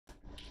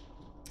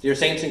Dear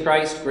saints in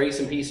Christ, grace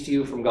and peace to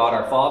you from God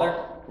our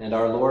Father and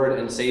our Lord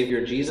and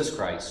Savior Jesus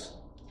Christ.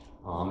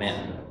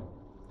 Amen.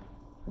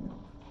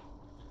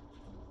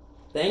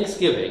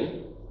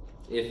 Thanksgiving,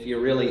 if you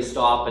really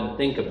stop and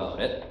think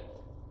about it,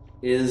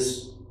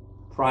 is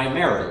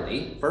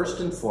primarily, first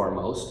and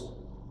foremost,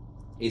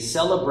 a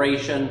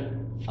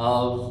celebration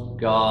of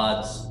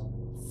God's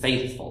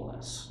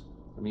faithfulness.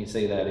 Let me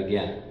say that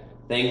again.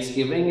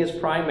 Thanksgiving is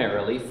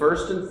primarily,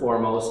 first and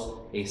foremost,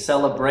 a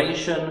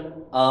celebration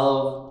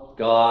of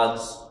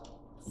God's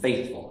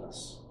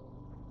faithfulness.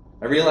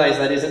 I realize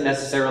that isn't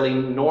necessarily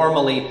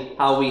normally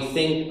how we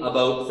think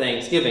about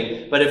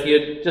Thanksgiving, but if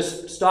you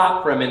just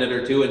stop for a minute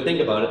or two and think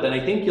about it, then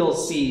I think you'll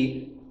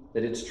see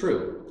that it's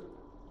true.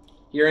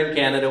 Here in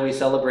Canada, we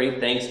celebrate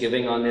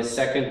Thanksgiving on this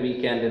second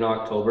weekend in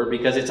October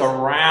because it's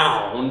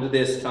around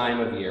this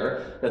time of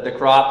year that the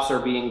crops are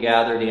being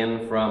gathered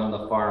in from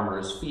the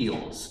farmers'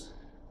 fields.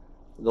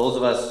 Those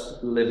of us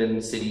who live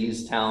in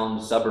cities,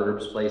 towns,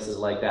 suburbs, places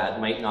like that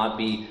might not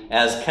be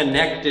as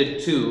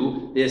connected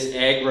to this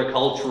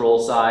agricultural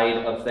side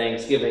of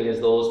Thanksgiving as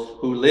those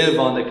who live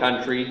in the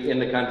country and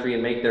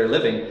make their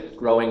living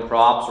growing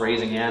crops,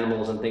 raising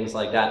animals, and things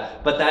like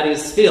that. But that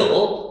is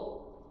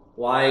still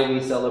why we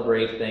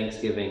celebrate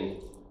Thanksgiving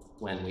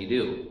when we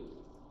do.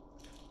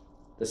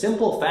 The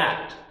simple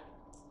fact,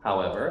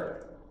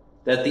 however,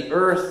 that the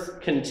earth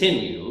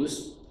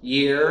continues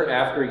year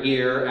after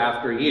year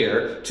after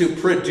year to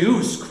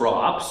produce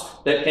crops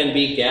that can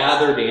be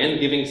gathered in,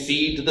 giving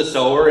seed to the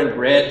sower and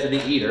bread to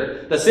the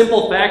eater. The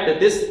simple fact that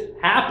this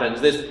happens,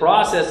 this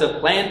process of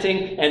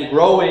planting and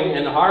growing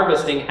and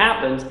harvesting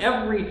happens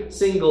every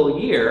single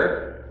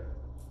year,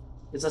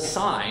 is a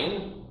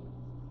sign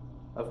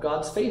of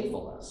God's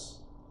faithfulness.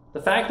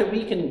 The fact that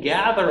we can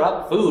gather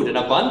up food, an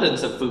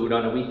abundance of food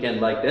on a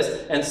weekend like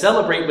this, and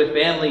celebrate with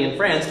family and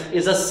friends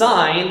is a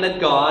sign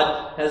that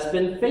God has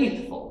been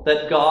faithful,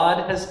 that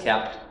God has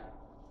kept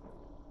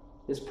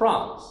his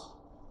promise.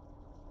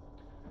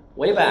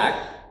 Way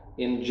back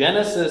in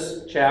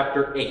Genesis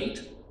chapter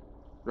 8,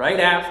 right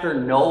after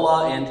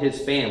Noah and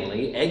his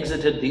family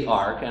exited the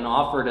ark and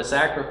offered a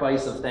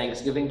sacrifice of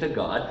thanksgiving to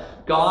God,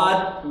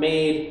 God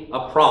made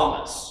a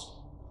promise.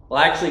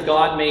 Well, actually,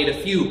 God made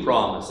a few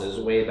promises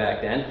way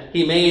back then.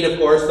 He made, of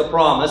course, the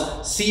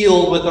promise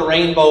sealed with the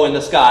rainbow in the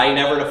sky,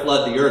 never to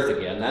flood the earth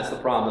again. That's the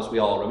promise we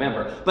all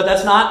remember. But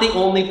that's not the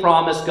only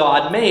promise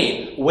God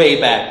made way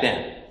back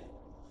then.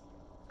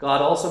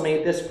 God also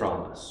made this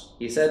promise.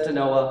 He said to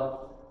Noah,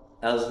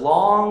 "As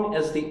long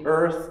as the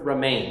earth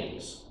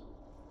remains,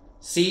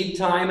 seed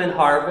time and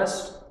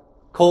harvest,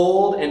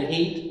 cold and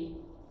heat,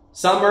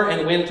 summer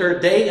and winter,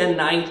 day and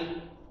night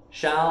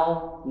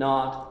shall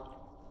not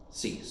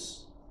cease."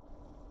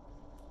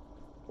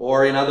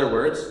 Or in other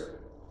words,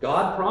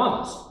 God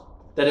promised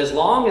that as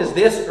long as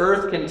this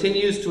earth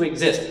continues to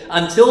exist,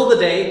 until the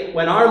day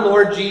when our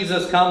Lord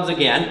Jesus comes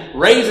again,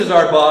 raises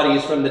our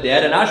bodies from the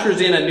dead, and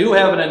ushers in a new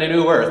heaven and a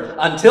new earth,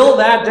 until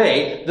that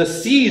day, the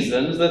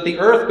seasons that the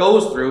earth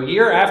goes through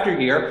year after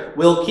year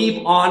will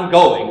keep on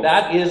going.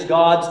 That is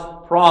God's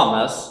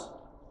promise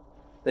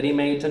that he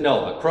made to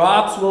Noah.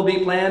 Crops will be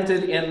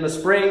planted in the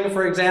spring,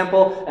 for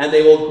example, and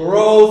they will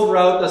grow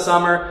throughout the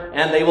summer,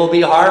 and they will be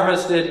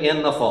harvested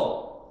in the fall.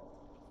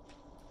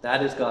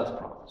 That is God's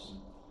promise.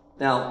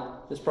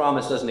 Now, this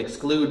promise doesn't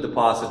exclude the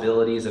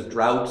possibilities of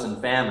droughts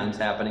and famines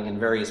happening in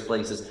various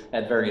places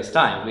at various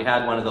times. We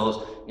had one of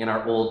those in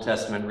our Old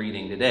Testament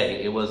reading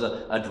today. It was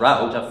a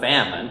drought, a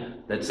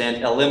famine, that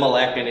sent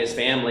Elimelech and his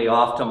family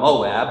off to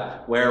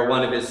Moab, where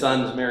one of his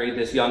sons married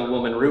this young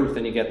woman, Ruth,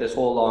 and you get this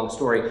whole long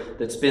story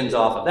that spins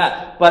off of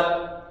that.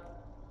 But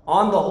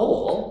on the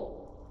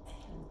whole,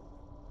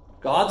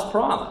 God's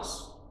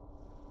promise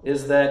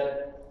is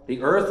that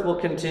the earth will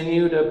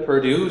continue to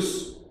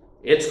produce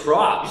its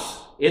crops,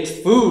 its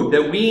food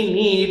that we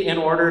need in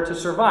order to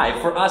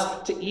survive, for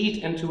us to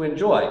eat and to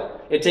enjoy.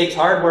 It takes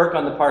hard work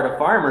on the part of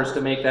farmers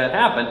to make that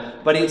happen,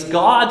 but it's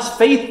God's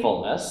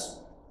faithfulness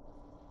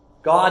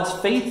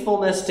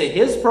to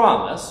his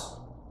promise,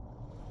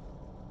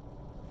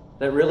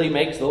 that really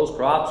makes those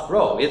crops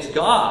grow. It's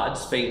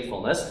God's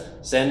faithfulness,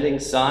 sending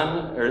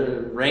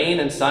rain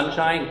and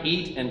sunshine,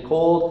 heat and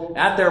cold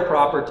at their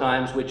proper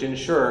times, which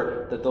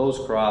ensure that those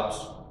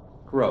crops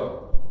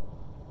grow.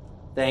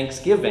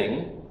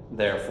 Thanksgiving,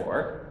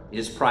 therefore,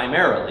 is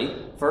primarily,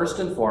 first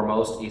and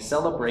foremost, a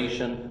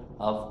celebration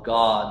of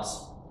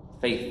God's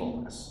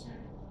faithfulness.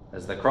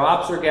 As the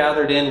crops are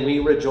gathered in, we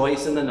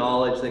rejoice in the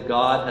knowledge that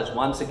God has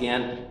once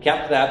again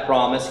kept that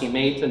promise he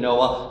made to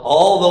Noah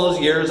all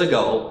those years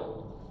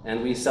ago,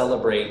 and we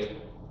celebrate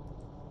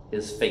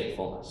his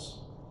faithfulness.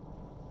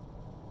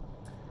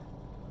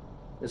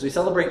 As we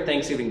celebrate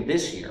Thanksgiving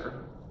this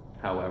year,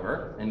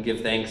 however, and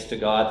give thanks to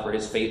God for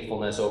his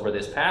faithfulness over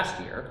this past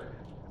year,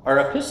 our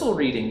epistle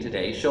reading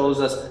today shows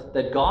us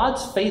that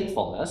God's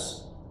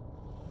faithfulness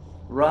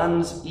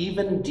runs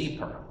even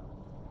deeper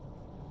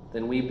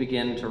than we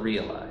begin to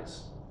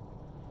realize.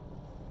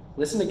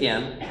 Listen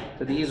again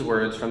to these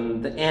words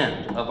from the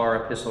end of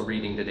our epistle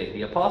reading today.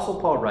 The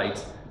Apostle Paul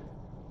writes,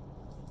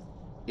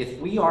 "If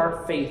we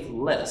are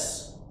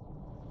faithless,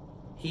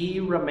 he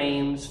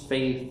remains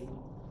faithful,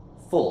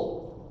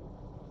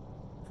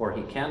 for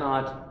he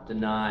cannot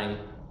deny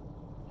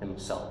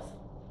himself.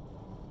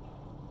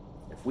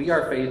 If we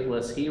are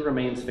faithless, he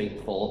remains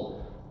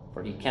faithful,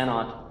 for he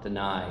cannot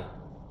deny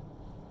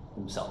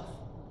himself.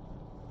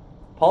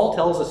 Paul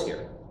tells us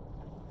here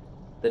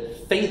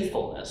that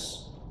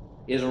faithfulness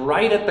is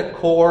right at the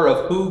core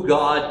of who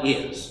God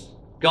is.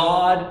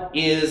 God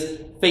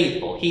is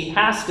faithful. He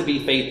has to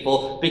be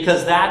faithful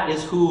because that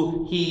is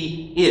who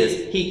he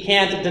is. He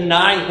can't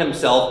deny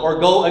himself or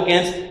go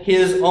against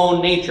his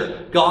own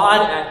nature.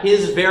 God, at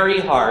his very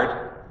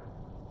heart,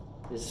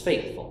 is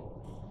faithful.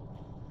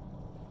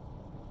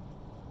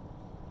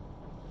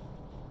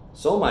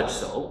 So much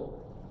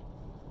so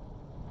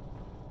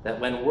that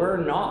when we're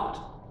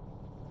not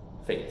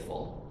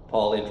faithful,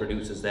 Paul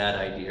introduces that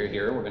idea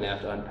here. We're going to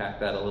have to unpack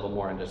that a little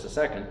more in just a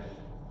second.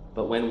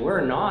 But when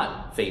we're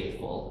not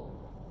faithful,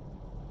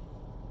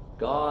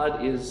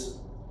 God is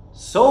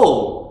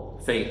so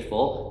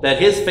faithful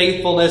that his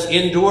faithfulness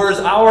endures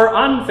our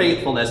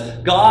unfaithfulness.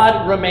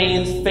 God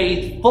remains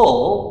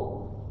faithful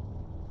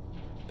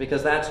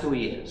because that's who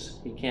he is.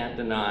 He can't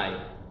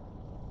deny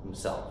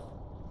himself.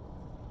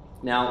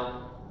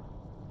 Now,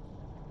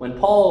 when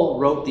Paul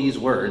wrote these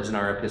words in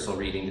our epistle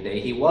reading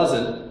today, he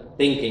wasn't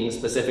thinking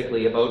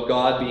specifically about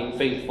God being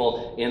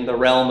faithful in the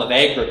realm of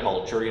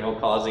agriculture,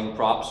 causing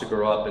crops to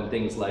grow up and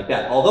things like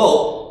that.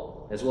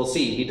 Although, as we'll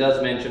see, he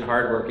does mention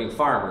hardworking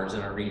farmers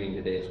in our reading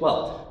today as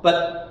well.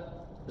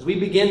 But as we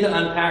begin to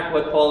unpack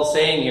what Paul's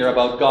saying here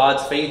about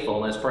God's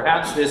faithfulness,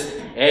 perhaps this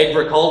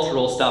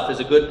agricultural stuff is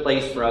a good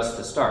place for us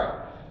to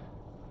start.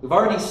 We've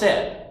already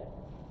said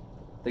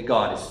that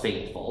God is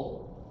faithful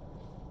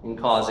in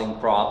causing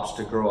crops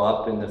to grow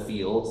up in the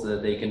fields so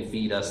that they can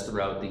feed us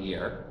throughout the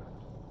year.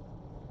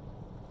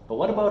 But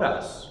what about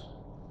us?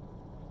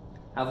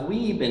 Have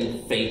we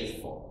been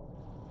faithful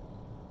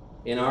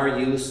in our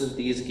use of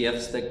these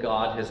gifts that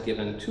God has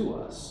given to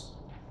us?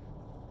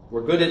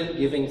 We're good at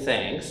giving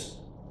thanks,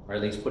 or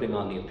at least putting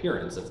on the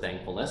appearance of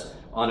thankfulness,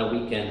 on a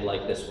weekend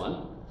like this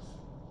one.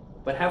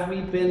 But have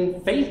we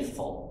been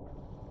faithful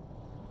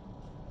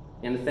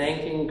in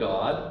thanking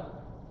God,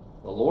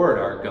 the Lord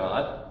our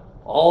God,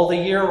 all the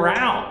year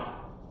round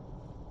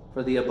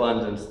for the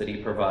abundance that he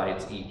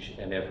provides each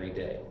and every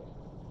day?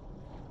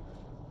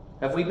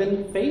 Have we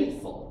been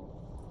faithful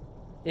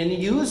in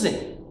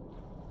using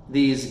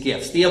these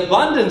gifts, the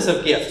abundance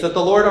of gifts that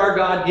the Lord our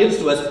God gives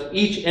to us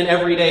each and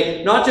every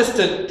day, not just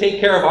to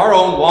take care of our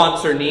own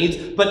wants or needs,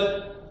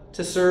 but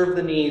to serve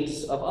the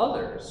needs of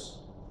others?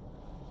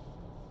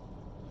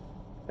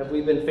 Have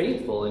we been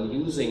faithful in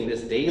using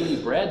this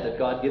daily bread that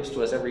God gives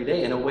to us every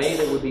day in a way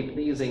that would be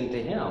pleasing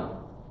to him?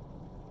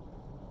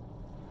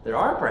 There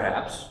are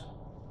perhaps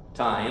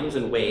times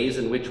and ways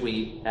in which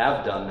we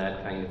have done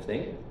that kind of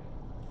thing.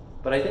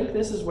 But I think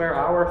this is where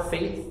our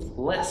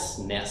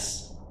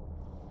faithlessness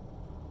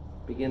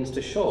begins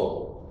to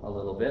show a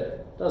little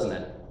bit, doesn't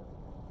it?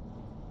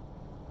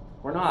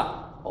 We're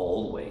not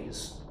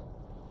always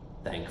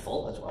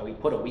thankful. That's why we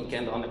put a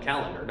weekend on the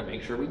calendar to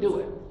make sure we do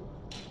it.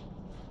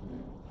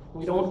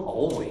 We don't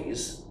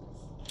always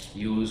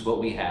use what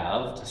we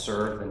have to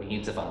serve the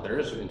needs of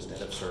others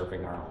instead of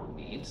serving our own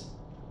needs.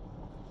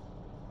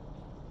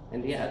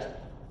 And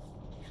yet,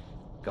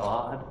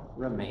 God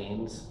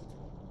remains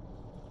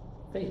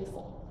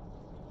faithful.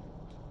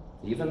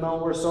 Even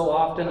though we're so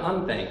often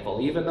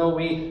unthankful, even though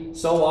we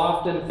so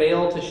often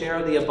fail to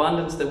share the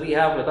abundance that we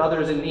have with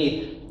others in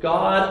need,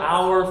 God,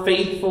 our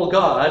faithful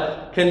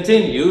God,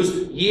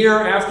 continues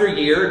year after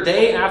year,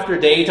 day after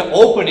day, to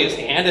open his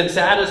hand and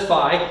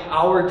satisfy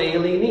our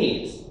daily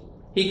needs.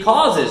 He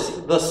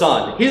causes the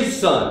sun, his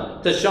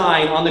sun, to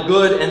shine on the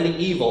good and the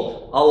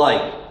evil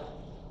alike.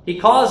 He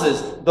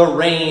causes the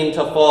rain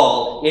to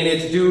fall in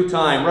its due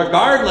time,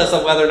 regardless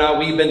of whether or not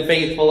we've been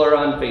faithful or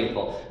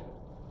unfaithful.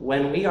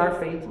 When we are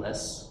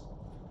faithless,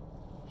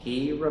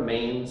 he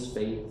remains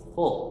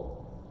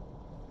faithful,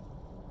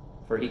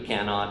 for he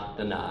cannot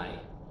deny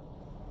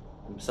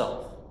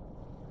himself.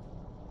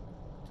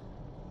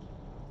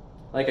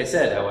 Like I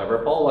said, however,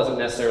 Paul wasn't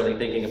necessarily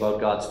thinking about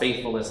God's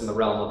faithfulness in the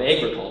realm of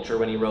agriculture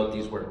when he wrote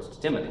these words to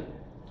Timothy.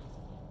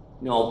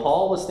 No,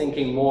 Paul was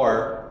thinking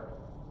more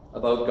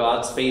about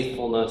God's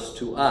faithfulness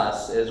to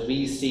us as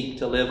we seek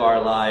to live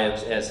our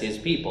lives as his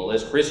people,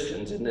 as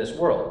Christians in this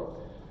world.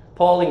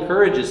 Paul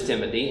encourages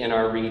Timothy in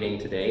our reading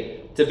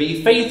today to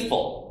be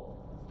faithful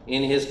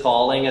in his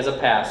calling as a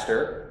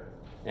pastor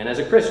and as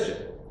a Christian.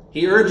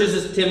 He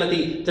urges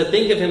Timothy to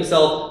think of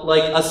himself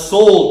like a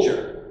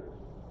soldier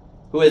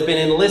who has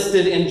been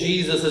enlisted in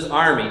Jesus'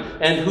 army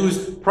and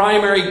whose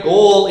primary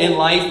goal in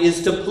life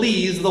is to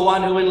please the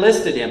one who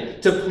enlisted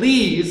him, to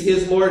please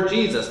his Lord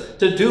Jesus,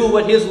 to do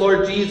what his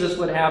Lord Jesus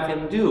would have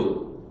him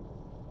do.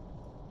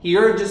 He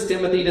urges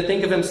Timothy to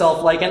think of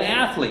himself like an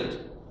athlete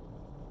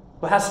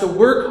who has to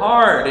work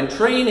hard and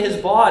train his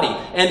body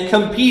and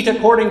compete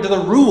according to the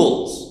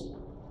rules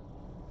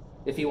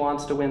if he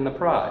wants to win the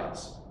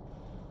prize.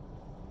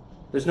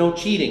 There's no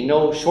cheating,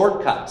 no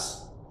shortcuts.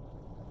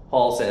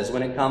 Paul says,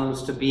 when it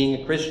comes to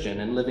being a Christian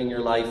and living your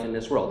life in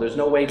this world. There's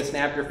no way to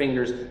snap your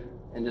fingers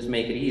and just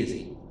make it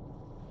easy.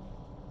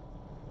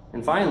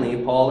 And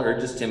finally, Paul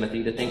urges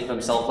Timothy to think of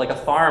himself like a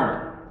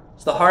farmer.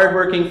 It's the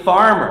hardworking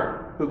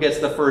farmer who gets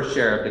the first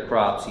share of the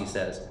crops, he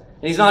says.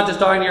 And he's not just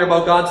talking here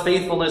about God's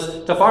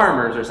faithfulness to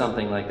farmers or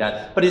something like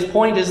that. But his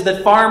point is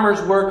that farmers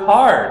work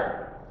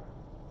hard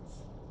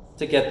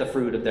to get the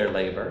fruit of their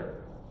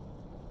labor.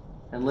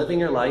 And living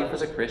your life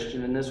as a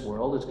Christian in this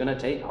world is going to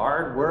take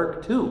hard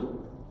work too.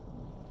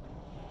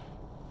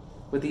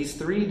 With these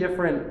three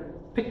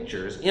different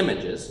pictures,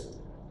 images,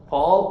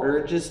 Paul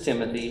urges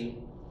Timothy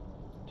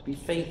to be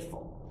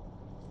faithful.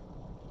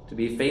 To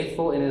be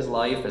faithful in his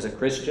life as a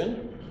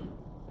Christian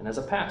and as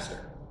a pastor.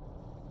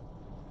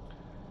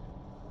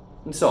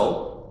 And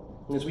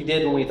so, as we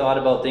did when we thought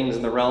about things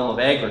in the realm of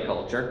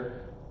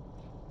agriculture,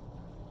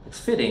 it's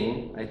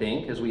fitting, I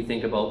think, as we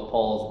think about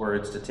Paul's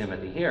words to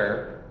Timothy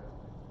here,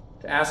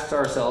 to ask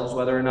ourselves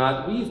whether or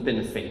not we've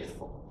been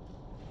faithful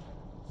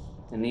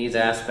in these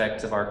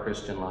aspects of our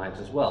Christian lives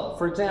as well.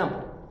 For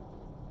example,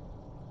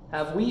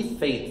 have we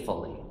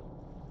faithfully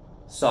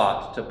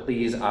sought to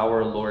please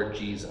our Lord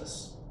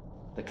Jesus,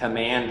 the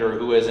commander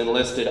who has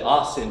enlisted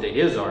us into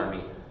his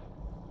army,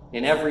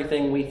 in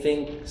everything we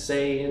think,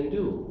 say, and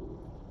do?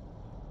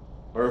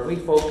 Or have we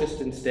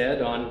focused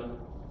instead on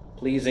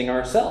pleasing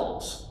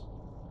ourselves?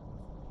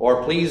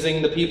 Or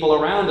pleasing the people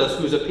around us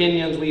whose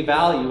opinions we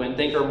value and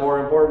think are more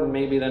important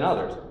maybe than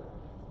others?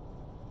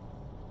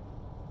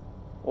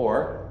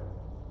 Or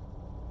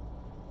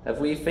have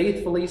we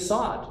faithfully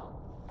sought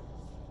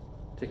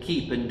to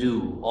keep and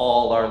do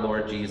all our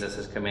Lord Jesus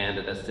has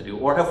commanded us to do?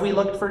 Or have we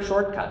looked for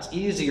shortcuts,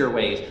 easier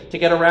ways to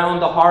get around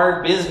the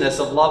hard business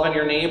of loving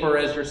your neighbor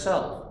as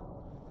yourself?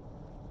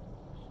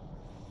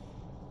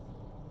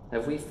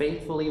 Have we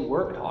faithfully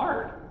worked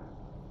hard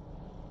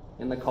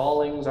in the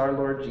callings our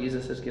Lord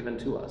Jesus has given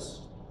to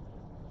us?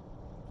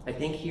 I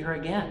think here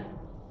again,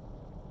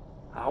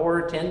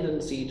 our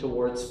tendency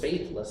towards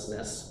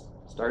faithlessness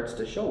starts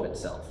to show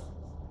itself.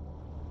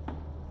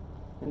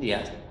 And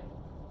yet,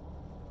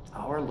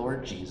 our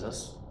Lord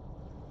Jesus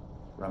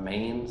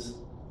remains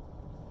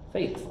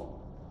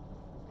faithful.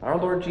 Our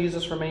Lord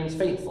Jesus remains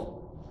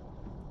faithful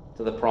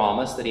to the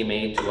promise that he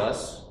made to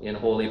us in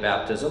holy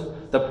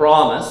baptism, the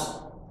promise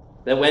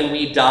that when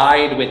we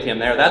died with him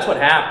there, that's what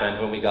happened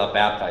when we got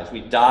baptized.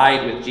 We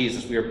died with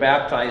Jesus. We were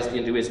baptized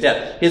into his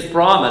death. His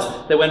promise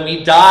that when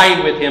we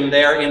died with him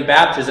there in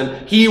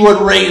baptism, he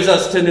would raise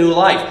us to new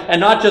life.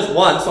 And not just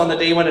once on the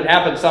day when it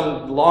happened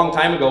some long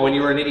time ago when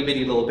you were an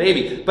itty-bitty little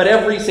baby, but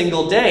every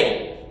single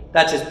day.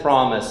 That's his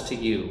promise to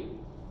you.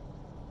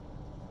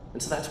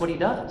 And so that's what he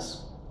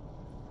does.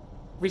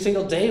 Every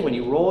single day when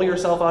you roll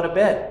yourself out of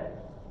bed,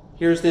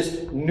 here's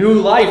this new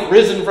life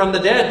risen from the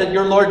dead that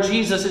your Lord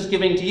Jesus is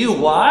giving to you.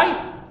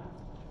 Why?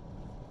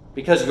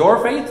 Because you're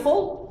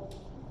faithful?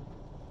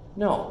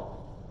 No.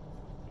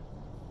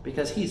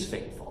 Because he's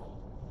faithful.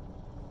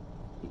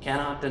 He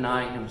cannot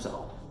deny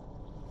himself.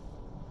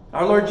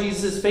 Our Lord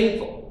Jesus is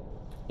faithful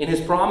in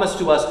his promise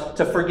to us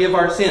to forgive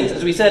our sins.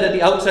 As we said at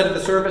the outset of the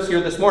service here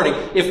this morning,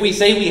 if we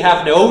say we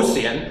have no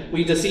sin,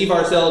 we deceive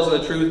ourselves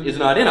and the truth is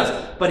not in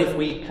us. But if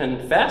we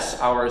confess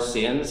our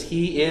sins,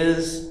 he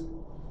is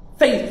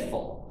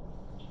faithful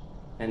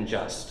and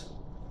just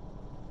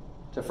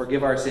to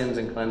forgive our sins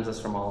and cleanse us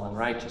from all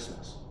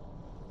unrighteousness.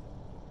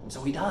 And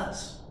so he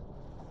does.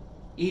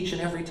 Each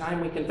and every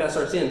time we confess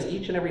our sins,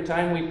 each and every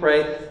time we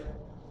pray,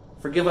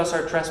 forgive us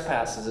our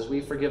trespasses as we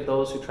forgive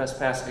those who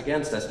trespass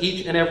against us.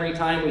 Each and every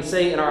time we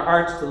say in our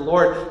hearts to the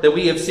Lord that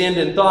we have sinned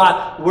in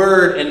thought,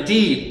 word, and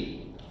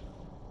deed,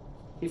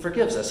 he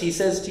forgives us. He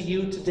says to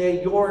you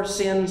today, your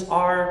sins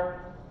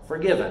are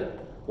forgiven.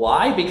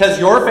 Why? Because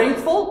you're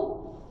faithful?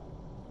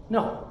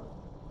 No,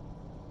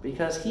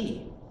 because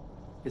he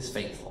is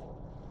faithful,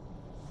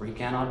 for he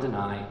cannot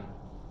deny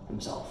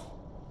himself.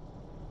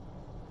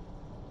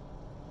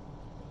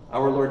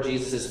 Our Lord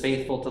Jesus is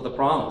faithful to the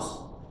promise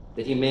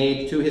that he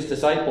made to his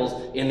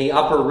disciples in the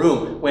upper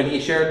room when he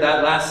shared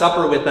that Last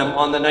Supper with them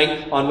on the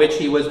night on which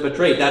he was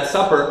betrayed. That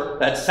supper,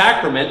 that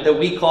sacrament that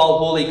we call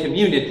Holy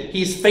Communion,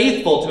 he's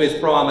faithful to his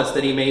promise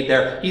that he made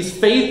there. He's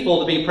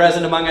faithful to be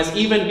present among us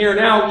even here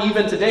now,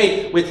 even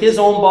today, with his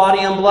own body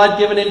and blood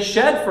given and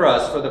shed for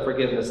us for the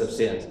forgiveness of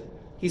sins.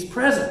 He's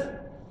present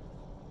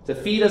to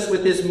feed us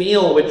with this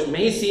meal, which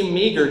may seem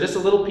meager, just a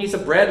little piece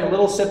of bread and a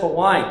little sip of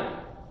wine,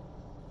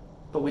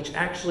 but which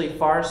actually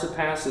far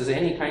surpasses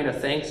any kind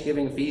of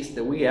Thanksgiving feast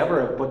that we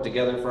ever have put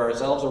together for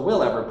ourselves or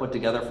will ever put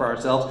together for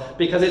ourselves,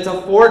 because it's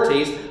a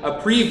foretaste, a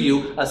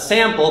preview, a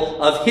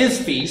sample of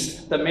his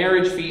feast, the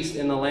marriage feast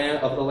of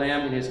the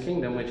Lamb in his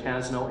kingdom, which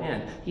has no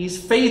end.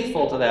 He's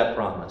faithful to that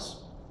promise.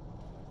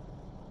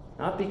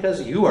 Not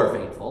because you are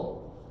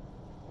faithful,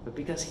 but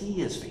because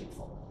he is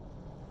faithful,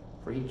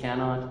 for he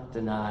cannot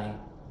deny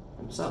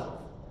himself.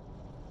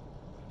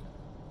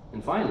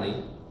 And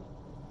finally,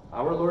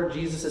 our Lord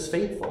Jesus is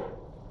faithful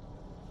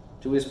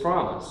to his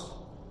promise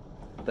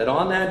that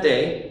on that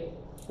day,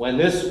 when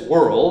this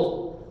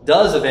world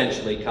does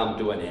eventually come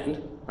to an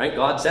end, Right?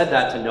 God said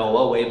that to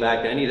Noah way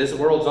back then. This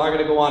world's not going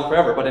to go on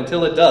forever, but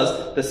until it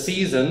does, the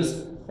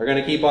seasons are going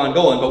to keep on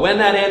going. But when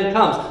that end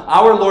comes,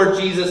 our Lord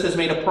Jesus has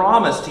made a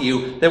promise to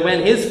you that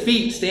when his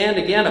feet stand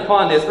again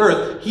upon this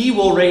earth, he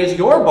will raise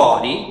your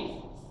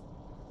body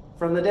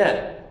from the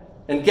dead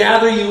and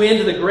gather you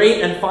into the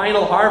great and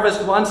final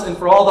harvest once and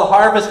for all, the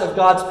harvest of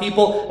God's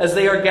people as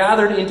they are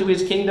gathered into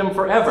his kingdom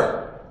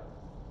forever.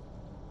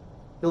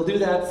 He'll do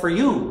that for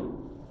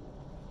you.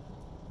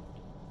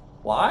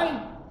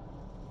 Why?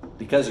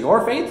 Because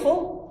you're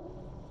faithful?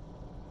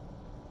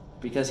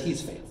 Because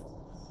he's faithful.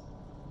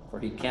 For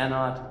he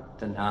cannot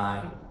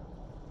deny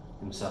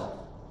himself.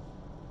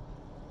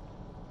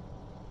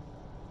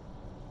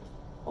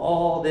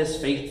 All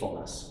this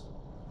faithfulness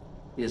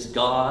is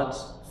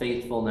God's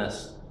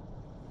faithfulness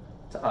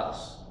to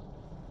us.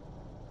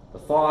 The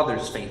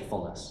Father's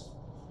faithfulness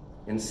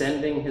in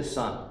sending his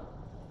Son.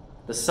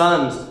 The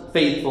Son's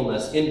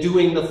faithfulness in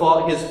doing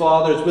his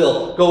Father's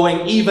will,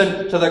 going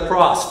even to the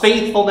cross.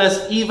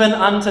 Faithfulness even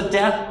unto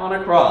death on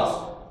a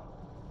cross.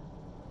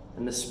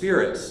 And the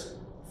Spirit's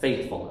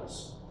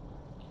faithfulness,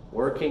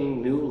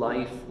 working new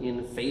life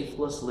in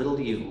faithless little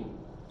you,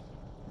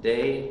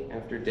 day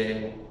after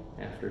day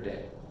after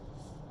day.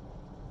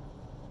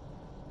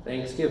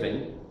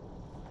 Thanksgiving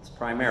is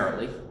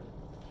primarily,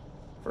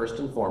 first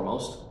and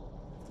foremost,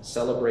 a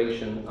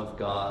celebration of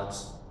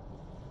God's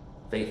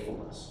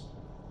faithfulness.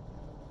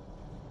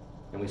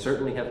 And we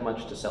certainly have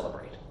much to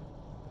celebrate.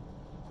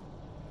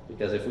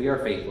 Because if we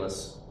are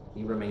faithless,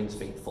 he remains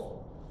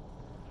faithful,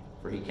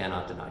 for he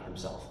cannot deny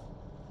himself.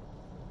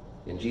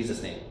 In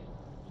Jesus' name,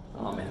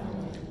 amen.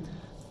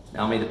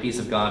 Now may the peace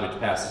of God, which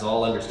passes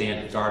all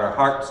understanding, guard our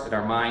hearts and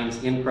our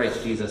minds in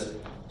Christ Jesus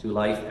to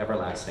life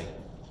everlasting.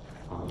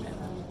 Amen.